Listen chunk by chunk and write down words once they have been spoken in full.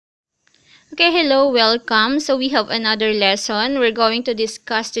Okay, hello, welcome. So we have another lesson. We're going to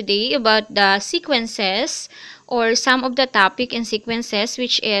discuss today about the sequences or some of the topic in sequences,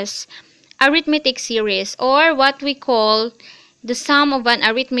 which is arithmetic series or what we call the sum of an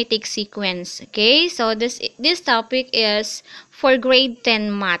arithmetic sequence. Okay, so this topic is for grade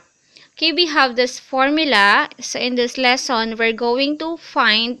 10 math. Okay, we have this formula. So in this lesson, we're going to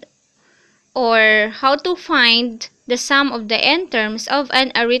find or how to find the sum of the n terms of an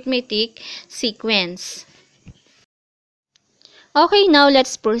arithmetic sequence. Okay, now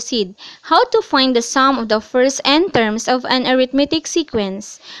let's proceed. How to find the sum of the first n terms of an arithmetic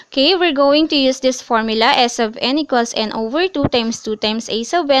sequence? Okay, we're going to use this formula s of n equals n over 2 times 2 times a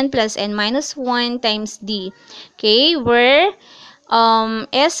sub n plus n minus 1 times d. Okay, where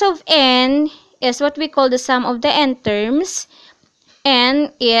s of n is what we call the sum of the n terms.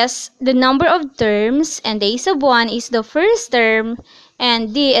 N is the number of terms, and a sub 1 is the first term,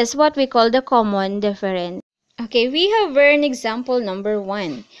 and D is what we call the common difference. Okay, we have an example number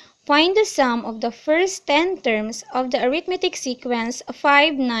 1. Find the sum of the first 10 terms of the arithmetic sequence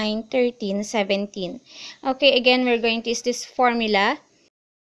 5, 9, 13, 17. Okay, again, we're going to use this formula.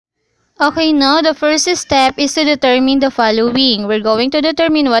 Okay, now the first step is to determine the following. We're going to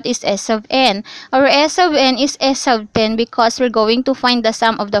determine what is S of n. Our S of n is S of 10 because we're going to find the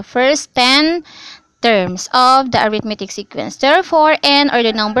sum of the first 10 terms of the arithmetic sequence. Therefore, n or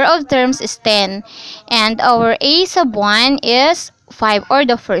the number of terms is 10. And our A sub 1 is 5 or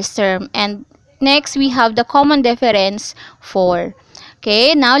the first term. And next, we have the common difference 4.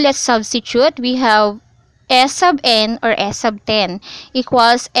 Okay, now let's substitute. We have S sub n or S sub 10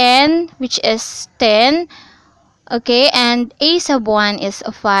 equals n, which is 10. Okay, and a sub 1 is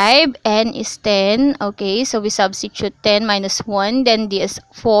 5, n is 10. Okay, so we substitute 10 minus 1, then d is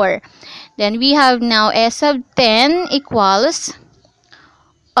 4. Then we have now s sub 10 equals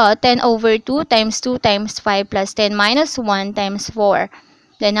 10 over 2 times 5 plus 10 minus 1 times 4.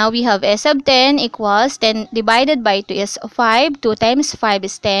 Then now we have s sub 10 equals 10 divided by 2 is 5. 2 times 5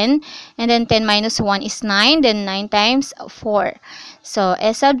 is 10. And then 10 minus 1 is 9. Then 9 times 4. So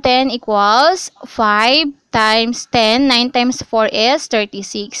s sub 10 equals 5 times 10. 9 times 4 is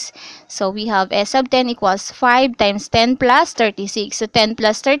 36. So we have s sub 10 equals 5 times 10 plus 36. So 10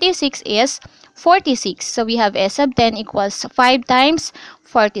 plus 36 is 46. So we have s sub 10 equals 5 times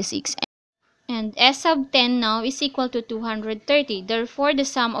 46. And S sub 10 now is equal to 230. Therefore, the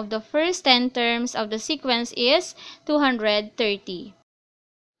sum of the first 10 terms of the sequence is 230.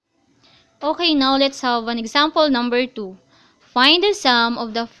 Okay, now let's have an example number 2. Find the sum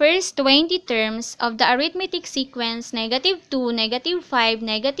of the first 20 terms of the arithmetic sequence -2, -5,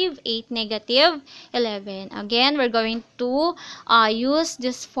 -8, -11. Again, we're going to use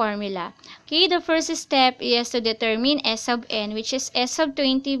this formula. Okay, the first step is to determine S sub n, which is S sub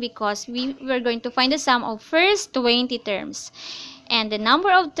 20 because we're going to find the sum of first 20 terms. And the number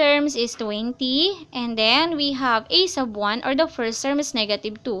of terms is 20. And then we have a sub 1 or the first term is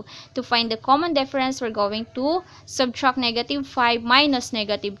 -2. To find the common difference, we're going to subtract -5 minus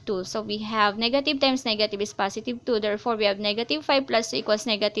 -2. So we have negative times negative is +2. Therefore, we have -5 plus 2 equals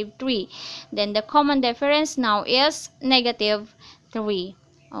 -3. Then the common difference now is -3.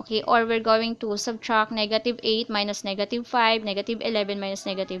 Okay, or we're going to subtract -8 minus -5, -11 minus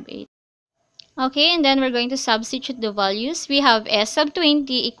 -8. Okay, and then we're going to substitute the values. We have S sub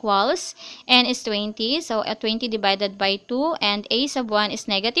 20 equals n is 20, so 20 divided by 2, and a sub 1 is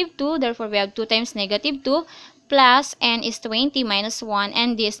 -2, therefore we have 2 times -2 plus n is 20 minus 1,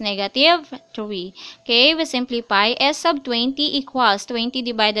 and this -3. Okay, we simplify. S sub 20 equals 20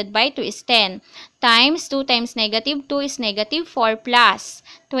 divided by 2 is 10 times 2 times -2 is -4 plus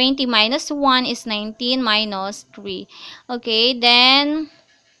 20 minus 1 is 19 minus 3. Okay, then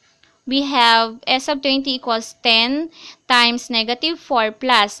we have S sub 20 equals 10 times -4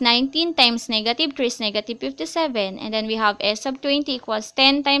 plus 19 times -3 is -57. And then we have S sub 20 equals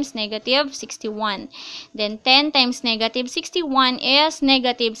 10 times -61. Then 10 times -61 is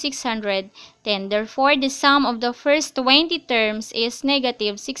 -610. Therefore, the sum of the first 20 terms is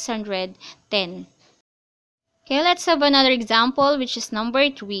 -610. Okay, let's have another example, which is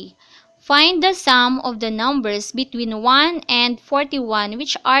number 3. Find the sum of the numbers between 1 and 41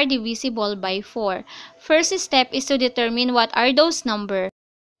 which are divisible by 4. First step is to determine what are those numbers.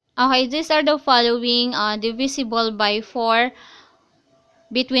 Okay, these are the following divisible by 4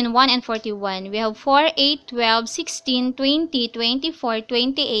 between 1 and 41. We have 4, 8, 12, 16, 20, 24,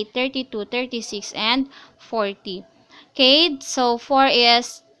 28, 32, 36, and 40. Okay, so 4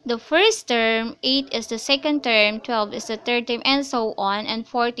 is the first term, 8 is the second term, 12 is the third term, and so on, and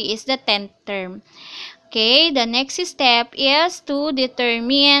 40 is the 10th term. Okay, the next step is to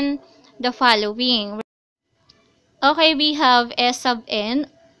determine the following. Okay, we have S sub n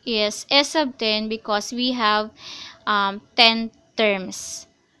is S sub 10 because we have 10 terms.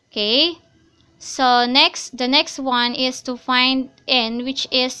 Okay? So the next one is to find n, which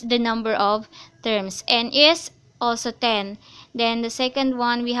is the number of terms. N is also 10. Then the second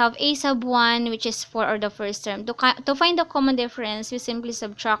one, we have a sub 1, which is 4, or the first term. To find the common difference, we simply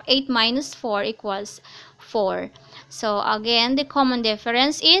subtract 8 minus 4 equals 4. So again, the common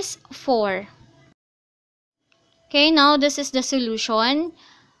difference is 4. Okay, now this is the solution.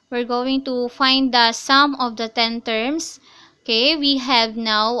 We're going to find the sum of the 10 terms. Okay, we have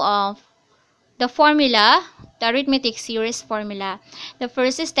now the formula, the arithmetic series formula. The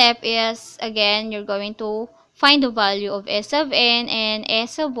first step is, again, you're going to find the value of S of n and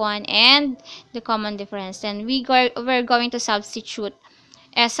S of 1 and the common difference. Then we're going to substitute.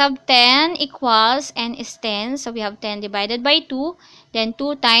 S sub 10 equals n is 10. So we have 10 divided by 2. Then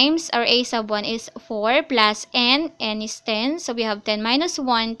 2 times our a sub 1 is 4 plus n is 10. So we have 10 minus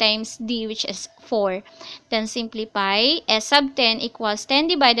 1 times d, which is 4. Then simplify. S sub 10 equals 10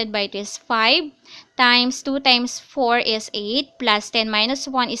 divided by 2 is 5 times 2 times 4 is 8 plus 10 minus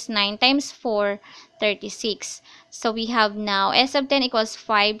 1 is 9 times 4, 36. So we have now S of 10 equals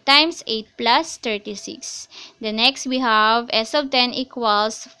 5 times 8 plus 36. The next we have S of 10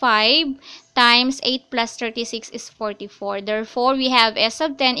 equals 5 times 8 plus 36 is 44. Therefore, we have S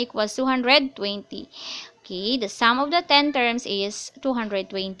of 10 equals 220. Okay, the sum of the 10 terms is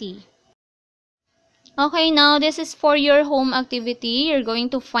 220. Okay, now this is for your home activity. You're going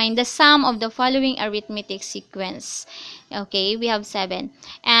to find the sum of the following arithmetic sequence. Okay, we have 7.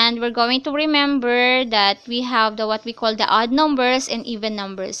 And we're going to remember that we have the what we call the odd numbers and even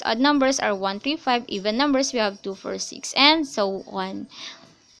numbers. Odd numbers are 1, 3, 5. Even numbers, we have 2, 4, 6, and so on.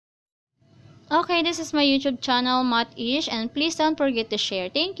 Okay, this is my YouTube channel, Math-ish, and please don't forget to share.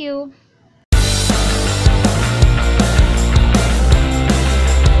 Thank you.